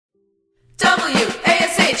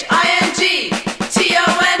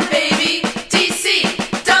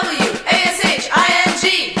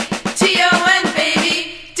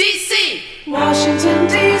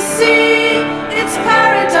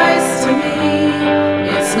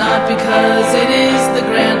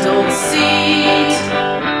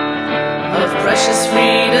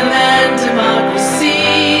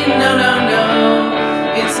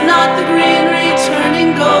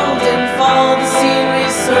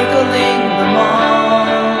circling the mall.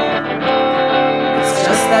 It's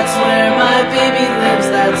just that's where my baby lives,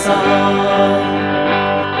 that's all.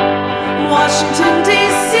 Washington,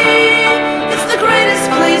 D.C., it's the greatest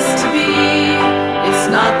place to be. It's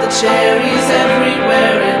not the cherries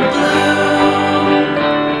everywhere in bloom.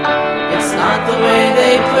 It's not the way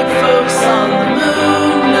they put folks on the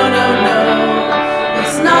moon, no, no, no.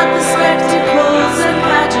 It's not the spectacles and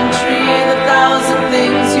pageantry, the thousand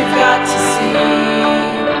things you've got to see.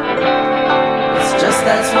 It's just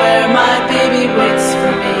that's where my baby waits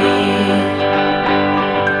for me.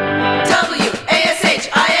 W-A-S-H-I-N-G-T-O-N,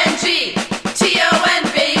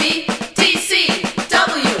 baby, D.C.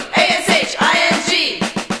 W-A-S-H-I-N-G-T-O-N,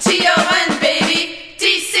 baby,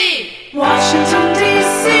 D.C. Washington,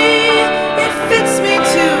 D.C., it fits me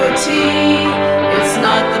to a T. It's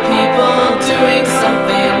not the people doing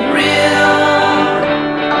something real.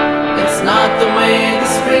 It's not the way the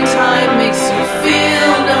springtime makes you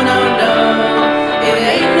feel, no, no, no. It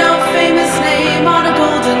ain't no famous name on a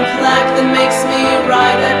golden plaque that makes me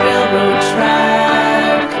ride that railroad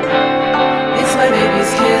track. It's my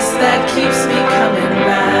baby's kiss that keeps me coming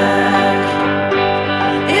back.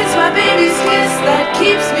 It's my baby's kiss that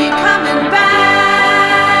keeps me